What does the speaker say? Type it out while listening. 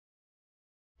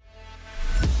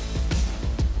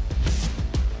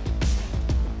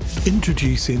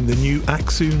Introducing the new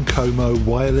Accsoon CoMo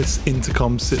wireless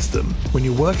intercom system. When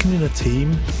you're working in a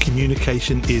team,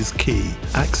 communication is key.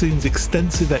 Accsoon's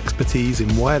extensive expertise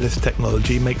in wireless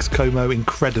technology makes CoMo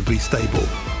incredibly stable.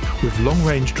 With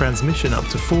long-range transmission up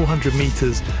to 400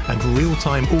 meters and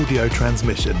real-time audio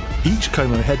transmission. Each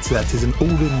CoMo headset is an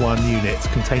all-in-one unit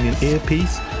containing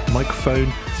earpiece,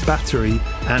 microphone, battery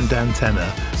and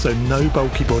antenna, so no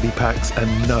bulky body packs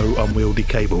and no unwieldy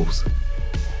cables.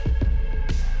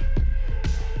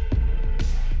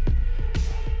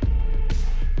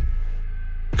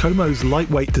 CoMo's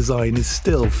lightweight design is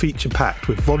still feature-packed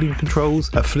with volume controls,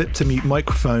 a flip-to-mute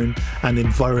microphone and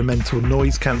environmental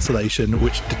noise cancellation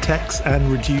which detects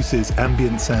and reduces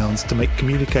ambient sounds to make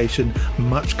communication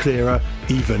much clearer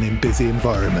even in busy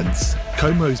environments.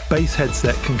 CoMo's base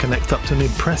headset can connect up to an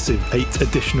impressive 8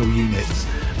 additional units,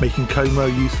 making CoMo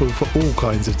useful for all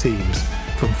kinds of teams,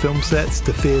 from film sets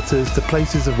to theatres to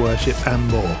places of worship and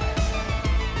more.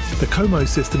 The CoMo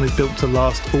system is built to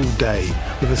last all day,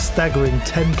 with a staggering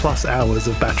 10 plus hours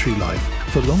of battery life.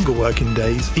 For longer working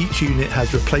days, each unit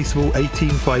has replaceable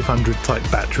 18500 type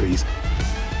batteries.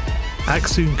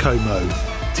 Accsoon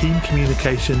CoMo, team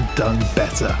communication done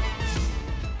better.